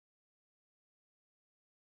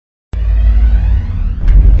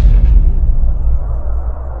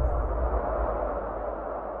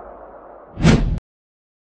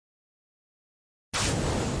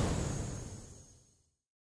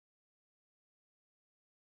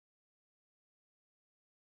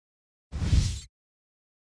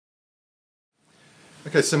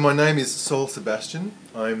Okay, so my name is Sol Sebastian.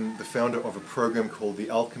 I'm the founder of a program called The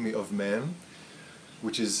Alchemy of Man,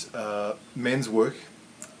 which is men's work,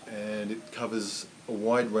 and it covers a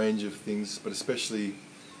wide range of things, but especially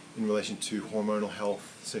in relation to hormonal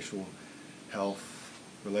health, sexual health,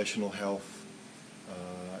 relational health,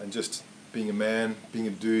 and just being a man, being a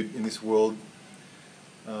dude in this world,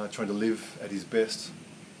 trying to live at his best.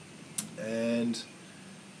 And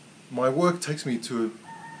my work takes me to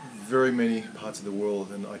very many parts of the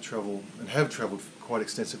world, and I travel and have traveled quite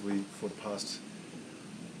extensively for the past,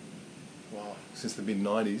 since the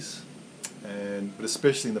mid-90s, but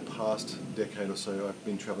especially in the past decade or so I've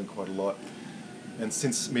been traveling quite a lot. And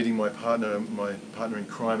since meeting my partner in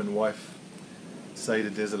crime and wife, Saida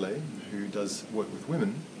Desolé, who does work with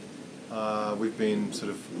women, we've been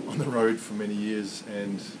sort of on the road for many years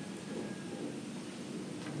and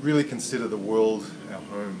really consider the world our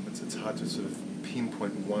home. It's hard to sort of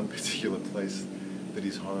pinpoint one particular place that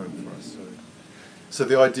is home for us. So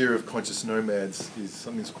the idea of Conscious Nomads is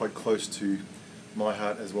something that's quite close to my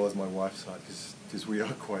heart as well as my wife's heart, because we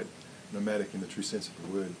are quite nomadic in the true sense of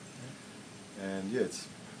the word. And yeah, it's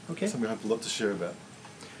something I have a lot to share about.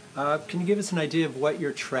 Can you give us an idea of what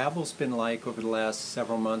your travel's been like over the last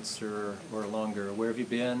several months or longer? Where have you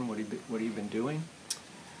been? What have you been doing?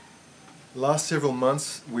 Last several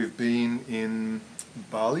months we've been in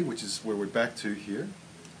Bali, which is where we're back to here.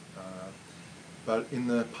 But in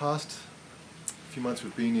the past few months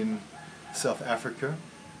we've been in South Africa,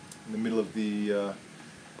 in the middle of the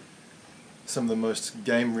some of the most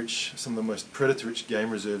game-rich, some of the most predator-rich game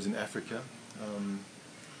reserves in Africa,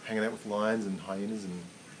 hanging out with lions and hyenas and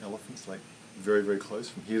elephants, like very, very close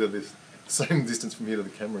from here to this, same distance from here to the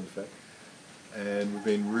camera, in fact. And we've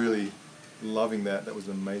been really loving that. That was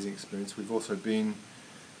an amazing experience. We've also been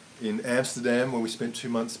in Amsterdam, where we spent 2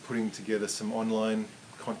 months putting together some online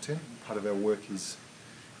content. Part of our work has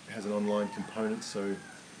an online component, so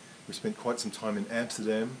we spent quite some time in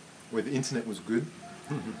Amsterdam, where the internet was good,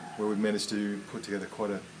 where we managed to put together quite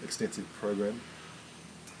an extensive program.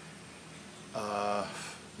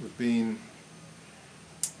 We've been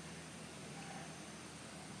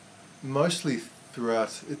mostly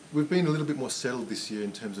throughout, we've been a little bit more settled this year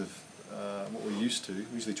in terms of what we're used to. We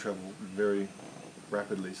usually travel very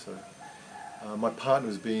rapidly, so my partner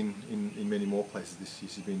has been in many more places this year.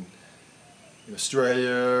 She's been in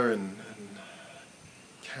Australia and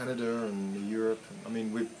Canada and Europe. I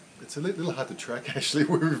mean, it's a little hard to track actually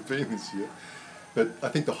where we've been this year, but I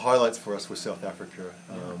think the highlights for us were South Africa,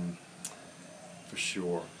 for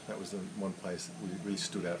sure. That was the one place that really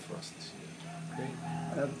stood out for us this year.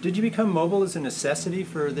 Great. Did you become mobile as a necessity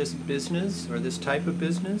for this business or this type of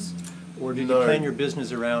business, or did you plan your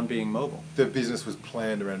business around being mobile? The business was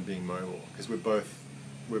planned around being mobile, because we're both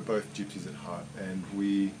gypsies at heart, and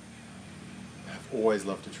we have always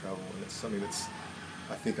loved to travel, and it's something that's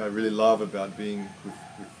I think I really love about being with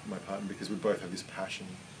my partner, because we both have this passion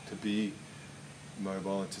to be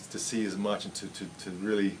mobile and to see as much and to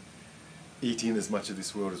really eat in as much of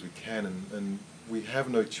this world as we can. And we have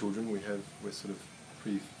no children. We're sort of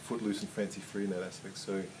pretty footloose and fancy free in that aspect.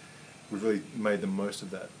 So we've really made the most of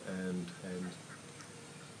that, and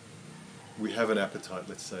we have an appetite.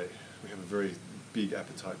 Let's say we have a very big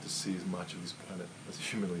appetite to see as much of this planet as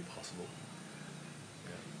humanly possible.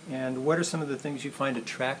 And what are some of the things you find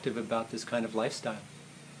attractive about this kind of lifestyle?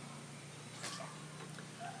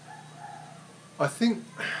 I think,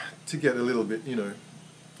 to get a little bit,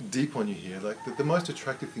 deep on you here, like the most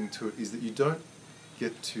attractive thing to it is that you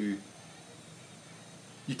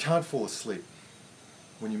can't fall asleep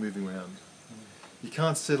when you're moving around. You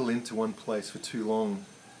can't settle into one place for too long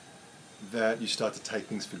that you start to take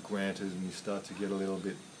things for granted, and you start to get a little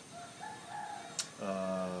bit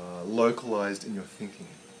localized in your thinking.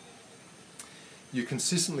 You're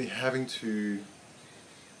consistently having to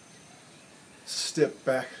step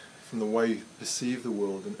back from the way you perceive the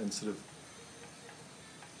world and sort of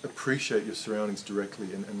appreciate your surroundings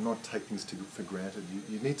directly and not take things for granted.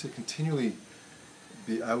 You need to continually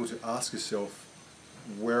be able to ask yourself,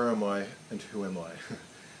 where am I and who am I?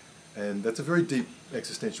 And that's a very deep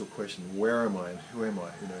existential question. Where am I and who am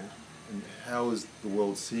I? And how is the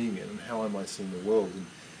world seeing it, and how am I seeing the world?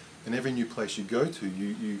 And every new place you go to,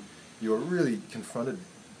 you are really confronted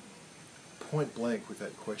point blank with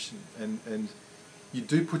that question, and you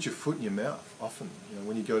do put your foot in your mouth often.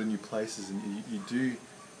 When you go to new places, and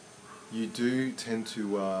you do tend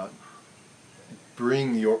to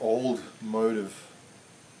bring your old mode of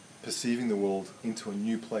perceiving the world into a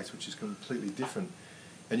new place, which is completely different,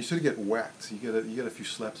 and you sort of get whacked. You get a few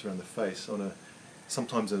slaps around the face on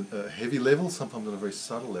sometimes a heavy level, sometimes on a very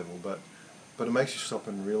subtle level, but it makes you stop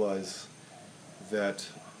and realize that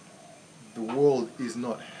the world is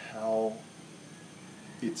not how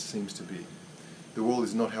it seems to be. The world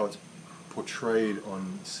is not how it's portrayed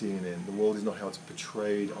on CNN. The world is not how it's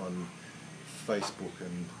portrayed on Facebook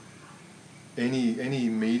and any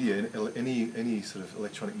media, any sort of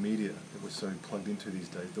electronic media that we're so plugged into these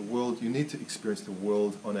days. The world, you need to experience the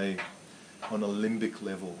world on a limbic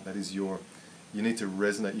level. That is you need to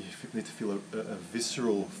resonate, you need to feel a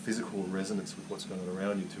visceral, physical resonance with what's going on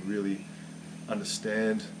around you to really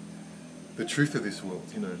understand the truth of this world.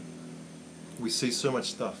 You know, we see so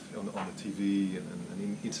much stuff on the TV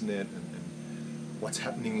and internet and what's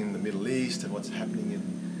happening in the Middle East and what's happening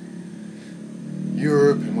in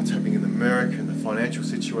Europe and what's happening in America and the financial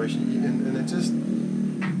situation, and it just,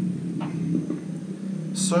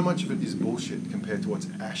 so much of it is bullshit compared to what's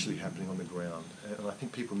actually happening on the ground. And I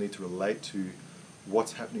think people need to relate to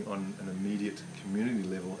what's happening on an immediate community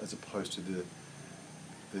level as opposed to the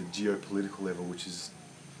geopolitical level, which is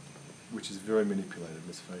very manipulated,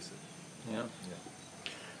 let's face it.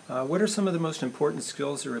 Yeah. What are some of the most important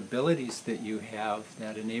skills or abilities that you have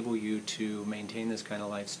that enable you to maintain this kind of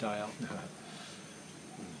lifestyle?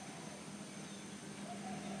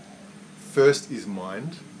 First is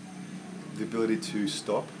mind, the ability to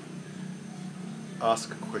stop, ask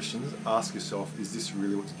questions, ask yourself, is this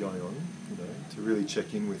really what's going on? You know, to really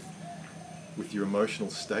check in with your emotional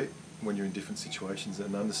state when you're in different situations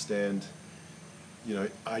and understand, you know,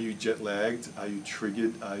 are you jet lagged? Are you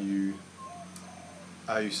triggered? Are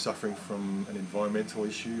you suffering from an environmental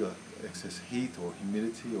issue, excess heat or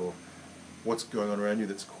humidity, or what's going on around you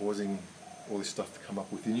that's causing all this stuff to come up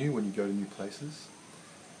within you when you go to new places?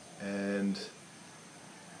 And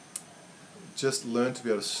just learn to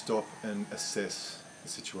be able to stop and assess the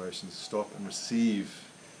situation, stop and receive,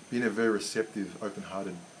 be in a very receptive,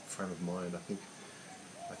 open-hearted frame of mind. I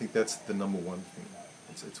think that's the number one thing.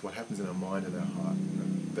 It's what happens in our mind and our heart, you know,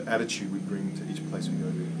 the attitude we bring to each place we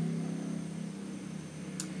go to.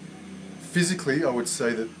 Physically, I would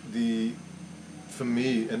say that for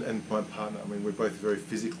me and my partner, I mean, we're both very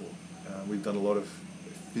physical. We've done a lot of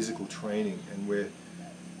physical training, and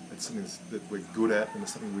it's something that we're good at, and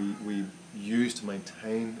it's something we use to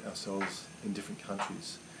maintain ourselves in different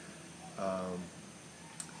countries.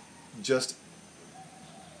 Just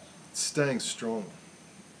staying strong,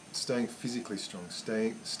 staying physically strong,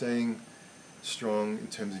 staying strong in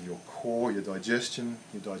terms of your core, your digestion,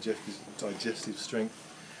 your digestive strength,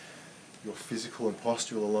 your physical and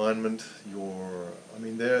postural alignment,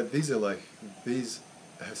 these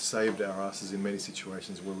have saved our asses in many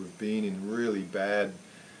situations where we've been in really bad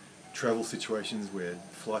travel situations where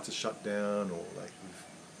flights are shut down, or like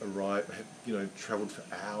we've traveled for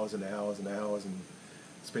hours and hours and hours and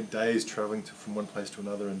spent days traveling from one place to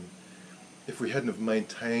another, and if we hadn't have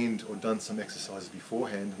maintained or done some exercises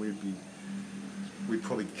beforehand, we'd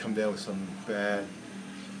probably come down with some bad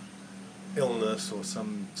illness or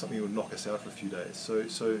something that would knock us out for a few days.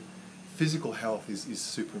 So physical health is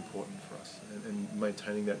super important for us, and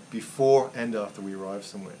maintaining that before and after we arrive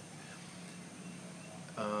somewhere.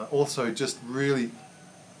 Also, just really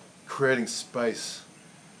creating space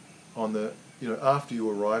after you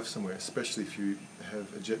arrive somewhere, especially if you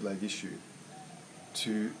have a jet lag issue,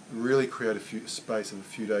 to really create a space of a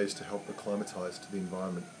few days to help acclimatise to the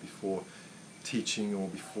environment before teaching or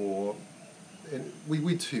before. And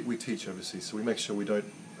we teach overseas, so we make sure we don't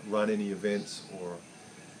run any events or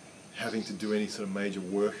having to do any sort of major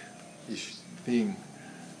work thing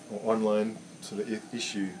or online sort of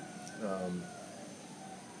issue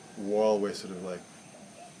while we're sort of like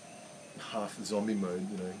half zombie mode,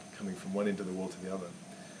 you know, coming from one end of the world to the other.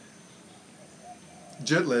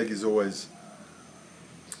 Jet lag is always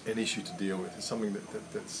an issue to deal with. It's something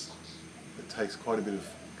that takes quite a bit of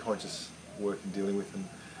conscious work in dealing with, and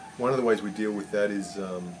one of the ways we deal with that is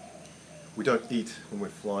we don't eat when we're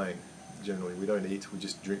flying. Generally, we don't eat, we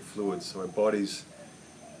just drink fluids, so our body's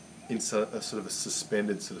in a sort of a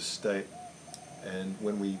suspended sort of state, and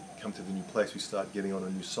when we come to the new place we start getting on a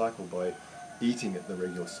new cycle by eating at the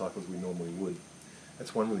regular cycles we normally would.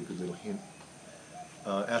 That's one really good little hint.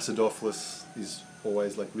 Acidophilus is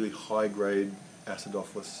always like really high grade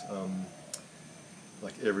acidophilus,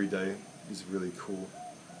 like every day is really cool.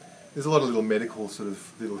 There's a lot of little medical sort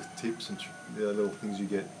of little tips and little things you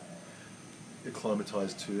get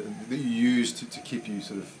acclimatized to and that you use to keep you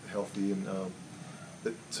sort of healthy, and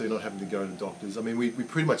so you're not having to go to doctors. I mean, we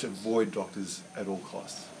pretty much avoid doctors at all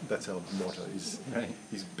costs. That's our motto, is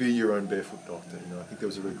be your own barefoot doctor. You know, I think there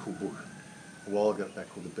was a really cool book a while back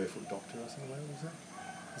called The Barefoot Doctor or something. What was that?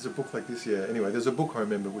 There's a book like this, yeah. Anyway, there's a book I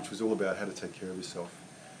remember which was all about how to take care of yourself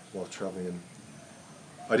while traveling, and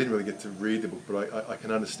I didn't really get to read the book, but I can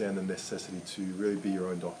understand the necessity to really be your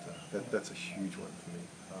own doctor. That's a huge one for me.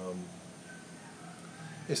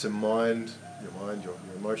 It's your mind, your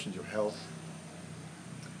emotions, your health,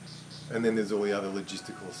 and then there's all the other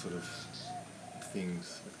logistical sort of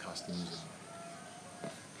things with customs.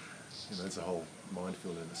 And, there's a whole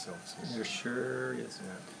minefield in itself. So. There sure is.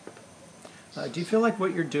 Yeah. Do you feel like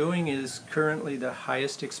what you're doing is currently the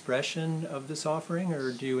highest expression of this offering,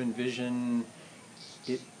 or do you envision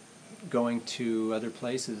it going to other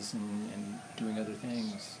places and doing other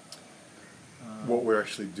things? What we're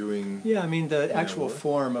actually doing. Yeah, I mean the actual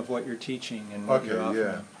form of what you're teaching and what you're offering.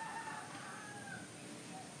 Yeah.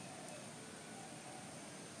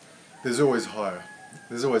 There's always higher.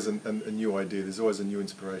 There's always a new idea. There's always a new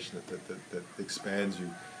inspiration that expands you.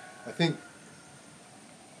 I think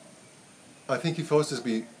if I was to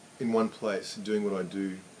be in one place doing what I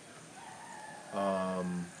do,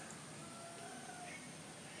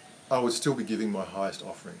 I would still be giving my highest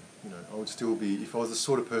offering. I would still be, if I was the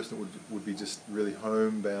sort of person that would be just really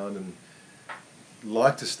homebound and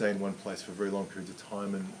like to stay in one place for very long periods of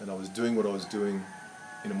time, and I was doing what I was doing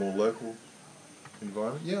in a more local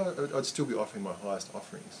environment, yeah, I'd still be offering my highest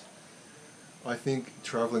offerings. I think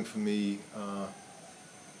traveling for me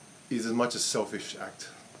is as much a selfish act,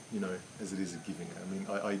 as it is a giving. I mean,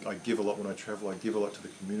 I give a lot when I travel. I give a lot to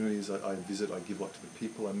the communities I visit. I give a lot to the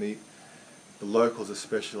people I meet. The locals,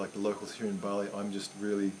 especially, like the locals here in Bali, I'm just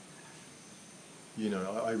really,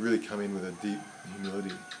 I really come in with a deep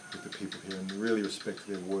humility with the people here and really respect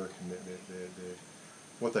their work and their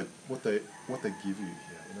what they give you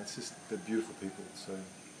here. It's just, they're beautiful people. So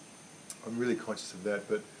I'm really conscious of that.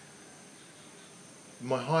 But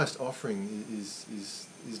my highest offering is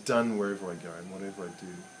done wherever I go and whatever I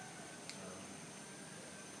do.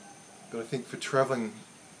 But I think for traveling,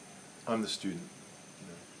 I'm the student.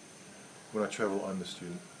 When I travel, I'm the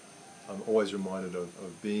student. I'm always reminded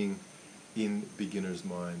of being in beginner's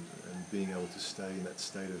mind and being able to stay in that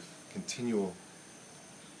state of continual,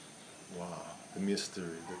 wow, the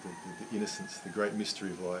mystery, the innocence, the great mystery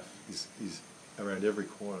of life is around every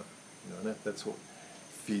corner. And that's what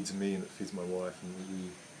feeds me and it feeds my wife,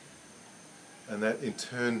 and that in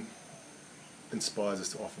turn inspires us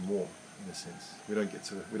to offer more. In a sense, we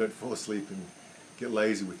don't fall asleep and get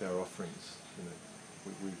lazy with our offerings.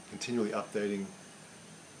 We're continually updating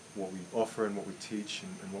what we offer and what we teach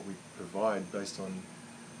and what we provide based on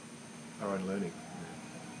our own learning.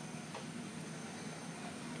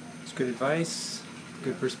 It's good advice,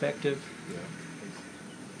 good perspective.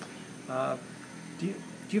 Yeah. Do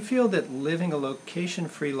you feel that living a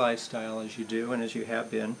location-free lifestyle as you do and as you have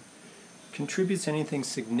been contributes anything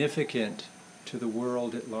significant to the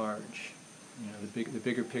world at large? The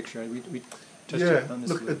bigger picture. We touched on this.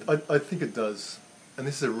 Look, I think it does. And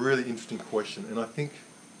this is a really interesting question, and I think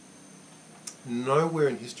nowhere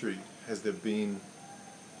in history has there been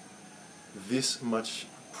this much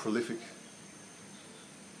prolific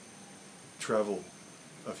travel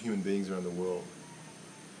of human beings around the world.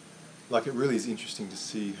 Like, it really is interesting to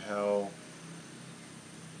see how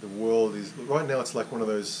the world is. Right now it's like one of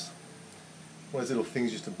those little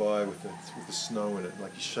things you used to buy with the snow in it.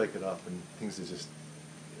 Like, you shake it up and things are just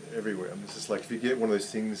everywhere. I mean, it's just like if you get one of those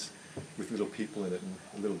things with little people in it and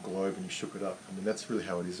a little globe and you shook it up. I mean, that's really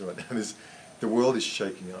how it is right now. The world is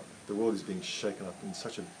shaking up. The world is being shaken up in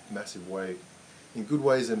such a massive way, in good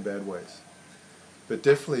ways and bad ways. But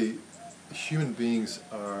definitely, human beings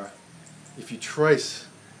are, if you trace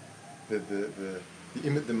the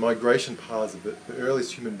migration paths of the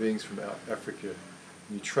earliest human beings from Africa,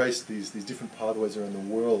 and you trace these different pathways around the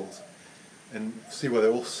world, and see where they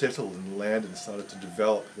all settled and landed and started to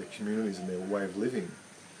develop their communities and their way of living.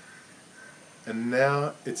 And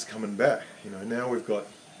now it's coming back. Now we've got,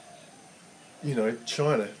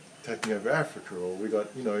 China taking over Africa, or we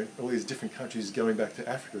got, all these different countries going back to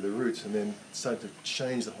Africa, their roots, and then starting to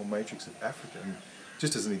change the whole matrix of Africa. And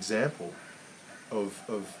just as an example of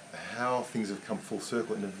how things have come full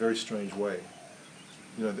circle in a very strange way.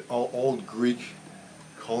 The old Greek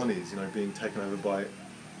colonies, being taken over by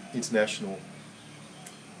international,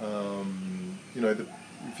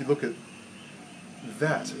 if you look at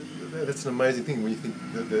that's an amazing thing when you think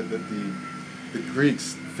that the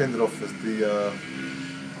Greeks fended off the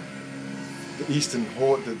eastern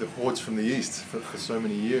horde, the hordes from the east for so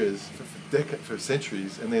many years, for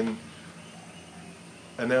centuries, and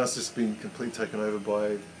now it's just been completely taken over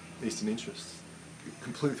by Eastern interests,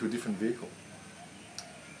 completely through a different vehicle.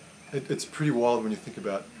 It's pretty wild when you think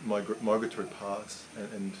about migratory paths,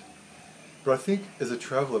 but I think as a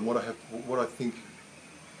traveller, I think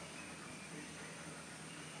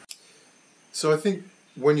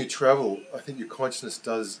when you travel, I think your consciousness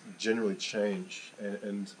does generally change,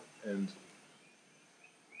 and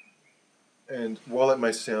while that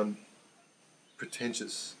may sound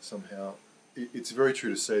pretentious somehow, it's very true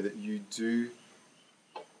to say that you do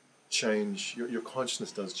change. Your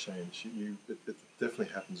consciousness does change. It definitely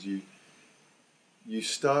happens. You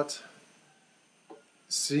start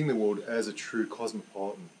seeing the world as a true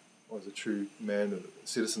cosmopolitan, or as a true man,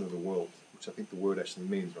 citizen of the world, which I think the word actually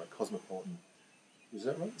means, right? Cosmopolitan. Is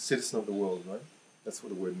that right? Citizen of the world, right? That's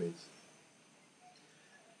what the word means.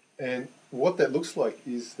 And what that looks like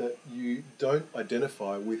is that you don't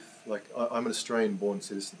identify with, like, I'm an Australian-born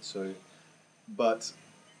citizen, so, but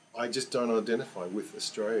I just don't identify with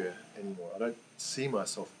Australia anymore. I don't see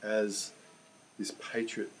myself as this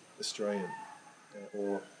patriot Australian,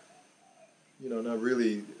 or, no,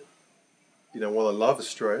 really, while I love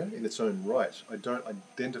Australia in its own right, I don't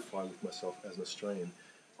identify with myself as an Australian.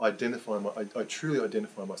 I truly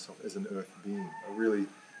identify myself as an Earth being.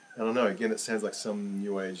 I don't know, again, it sounds like some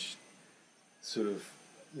New Age sort of,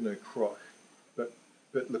 crock. But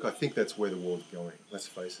look, I think that's where the world's going. Let's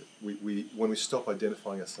face it. When we stop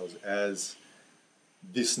identifying ourselves as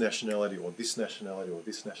this nationality or this nationality or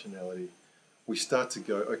this nationality, we start to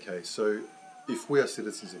go, okay, so if we are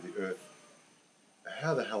citizens of the Earth,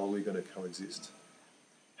 how the hell are we going to coexist?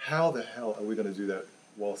 How the hell are we going to do that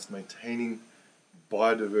whilst maintaining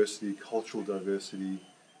biodiversity, cultural diversity,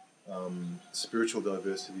 spiritual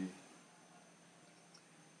diversity?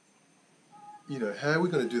 How are we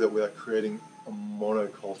going to do that without creating a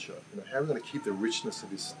monoculture? How are we going to keep the richness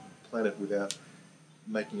of this planet without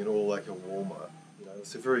making it all like a Walmart?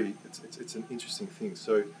 It's it's an interesting thing.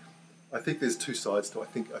 So I think there's two sides to it.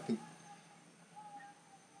 I think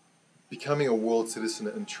becoming a world citizen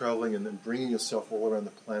and traveling and bringing yourself all around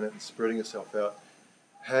the planet and spreading yourself out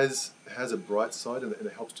has a bright side, and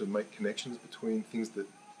it helps to make connections between things that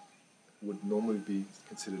would normally be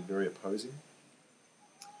considered very opposing.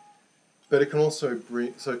 But it can also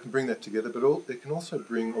bring that together, but it can also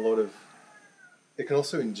bring it can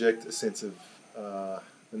also inject a sense of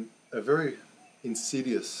a very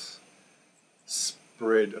insidious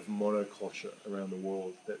spread of monoculture around the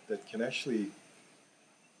world that can actually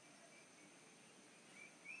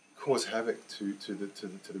cause havoc to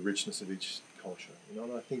the richness of each culture.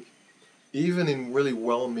 And I think even in really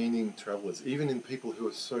well-meaning travelers, even in people who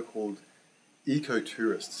are so-called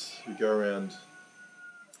eco-tourists who go around,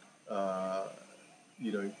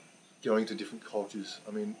 going to different cultures.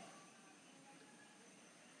 I mean,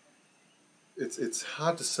 it's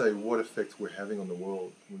hard to say what effect we're having on the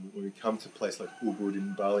world when we come to a place like Ubud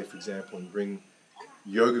in Bali, for example, and bring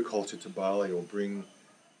yoga culture to Bali, or bring,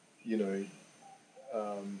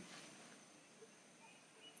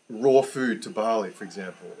 raw food to Bali, for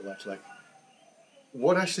example. Like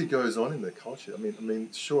what actually goes on in their culture? I mean,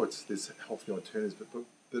 sure, there's healthy alternatives,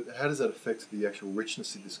 but how does that affect the actual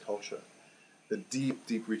richness of this culture? The deep,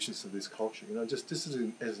 deep richness of this culture, just as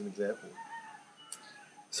an example.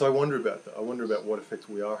 So I wonder about that. I wonder about what effect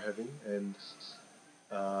we are having, and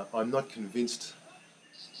I'm not convinced.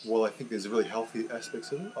 Well, I think there's really healthy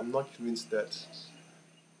aspects of it. I'm not convinced that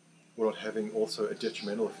we're not having also a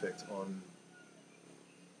detrimental effect on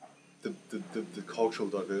the cultural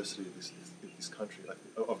diversity of this country,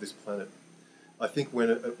 of this planet. I think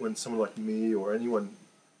when someone like me or anyone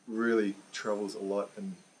really travels a lot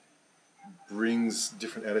and brings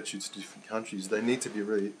different attitudes to different countries, they need to be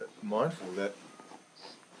really mindful that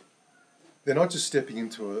they're not just stepping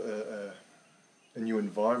into a new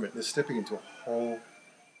environment, they're stepping into a whole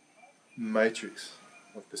matrix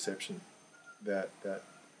of perception that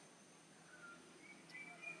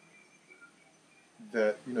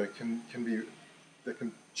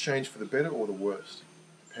can change for the better or the worse,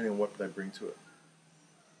 depending on what they bring to it.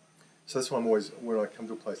 So that's why when I come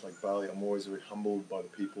to a place like Bali, I'm always very humbled by the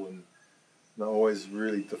people, and I always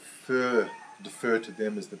really defer to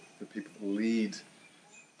them as the people that lead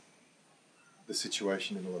the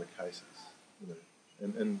situation in a lot of cases.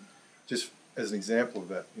 And just as an example of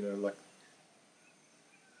that, like,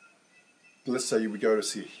 let's say you would go to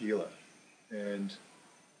see a healer, and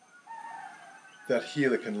that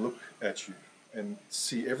healer can look at you and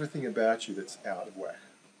see everything about you that's out of whack,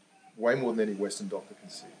 way more than any Western doctor can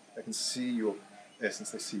see. They can see your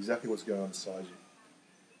essence. They see exactly what's going on inside you.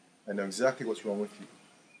 They know exactly what's wrong with you.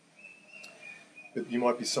 But you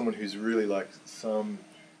might be someone who's really like some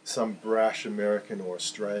brash American or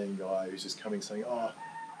Australian guy who's just coming saying,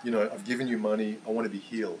 I've given you money, I want to be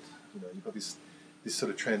healed. You've got this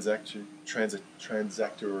sort of transactory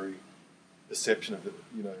perception of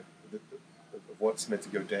of what's meant to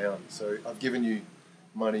go down. So I've given you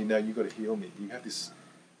money, now you've got to heal me. You have this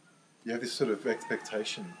you have this sort of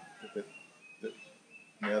expectation that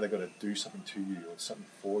now they've got to do something to you or something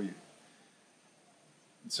for you.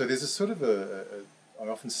 And so there's a sort of I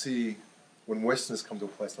often see when Westerners come to a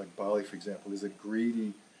place like Bali, for example, there's a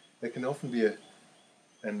greedy, there can often be a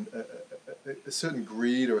certain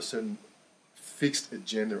greed or a certain fixed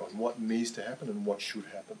agenda on what needs to happen and what should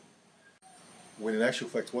happen. When in actual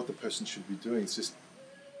fact, what the person should be doing is just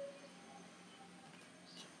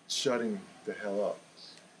shutting the hell up,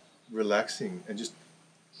 relaxing, and just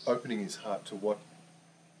opening his heart to what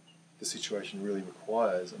the situation really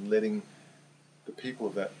requires, and letting the people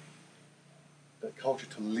of that culture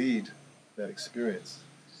to lead that experience,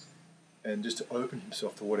 and just to open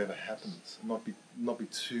himself to whatever happens, and not be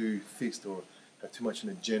too fixed or have too much an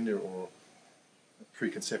agenda or a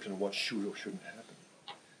preconception of what should or shouldn't happen.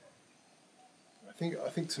 I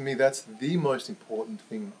think to me that's the most important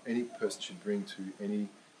thing any person should bring to any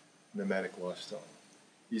nomadic lifestyle.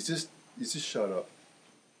 Is just shut up,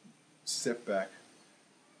 step back,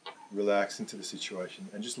 relax into the situation,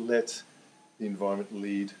 and just let the environment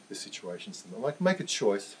lead the situations. Like, make a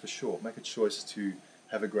choice, for sure. Make a choice to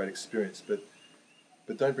have a great experience, but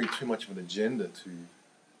don't bring too much of an agenda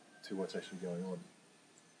to what's actually going on.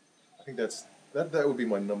 I think that would be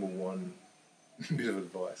my number one bit of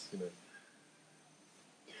advice, you know.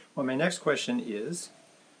 Well, my next question is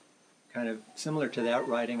kind of similar to that,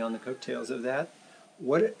 riding on the coattails of that.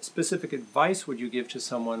 What specific advice would you give to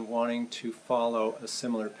someone wanting to follow a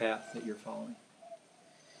similar path that you're following?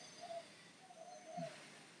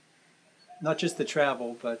 Not just the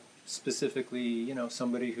travel, but specifically, you know,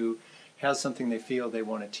 somebody who has something they feel they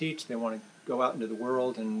want to teach, they want to go out into the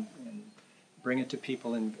world and bring it to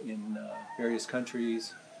people in various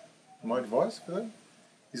countries. My advice for them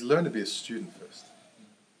is learn to be a student first.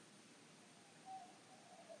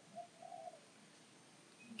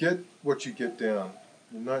 Get what you get down.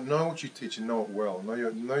 Know what you teach and know it well. Know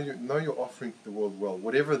your offering to the world well,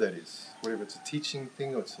 whatever that is. Whether it's a teaching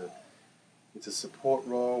thing or it's a support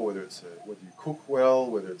role, whether you cook well,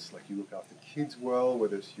 whether it's like you look after kids well,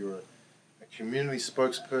 whether it's you're a community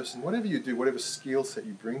spokesperson, whatever you do, whatever skill set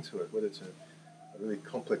you bring to it, whether it's a really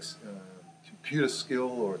complex computer skill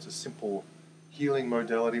or it's a simple healing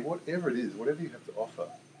modality, whatever it is, whatever you have to offer,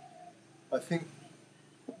 I think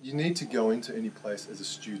you need to go into any place as a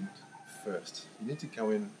student first. You need to go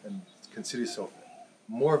in and consider yourself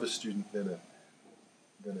more of a student than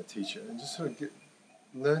a teacher, and just sort of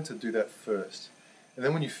learn to do that first. And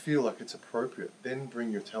then when you feel like it's appropriate, then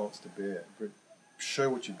bring your talents to bear. Show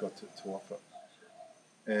what you've got to offer.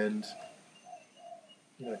 And,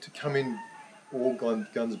 you know, to come in all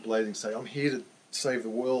guns blazing, say, I'm here to save the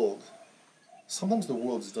world. Sometimes the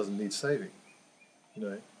world just doesn't need saving, you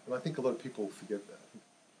know. And I think a lot of people forget that.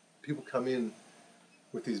 People come in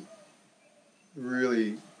with these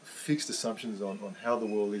really fixed assumptions on how the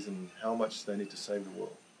world is and how much they need to save the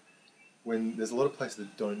world, when there's a lot of places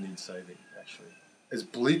that don't need saving, actually. As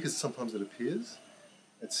bleak as sometimes it appears,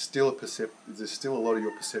 it's still there's still a lot of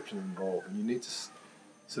your perception involved, and you need to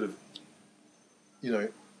sort of, you know,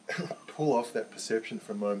 pull off that perception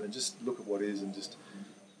for a moment and just look at what is, and just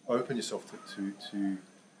open yourself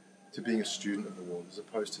to being a student of the world, as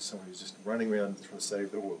opposed to someone who's just running around trying to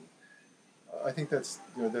save the world. I think that's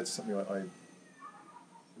something I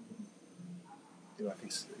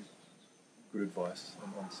think is good advice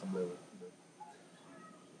on some level.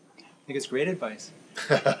 I think it's great advice.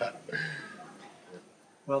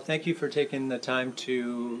 Well, thank you for taking the time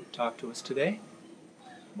to talk to us today.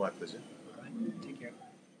 My pleasure.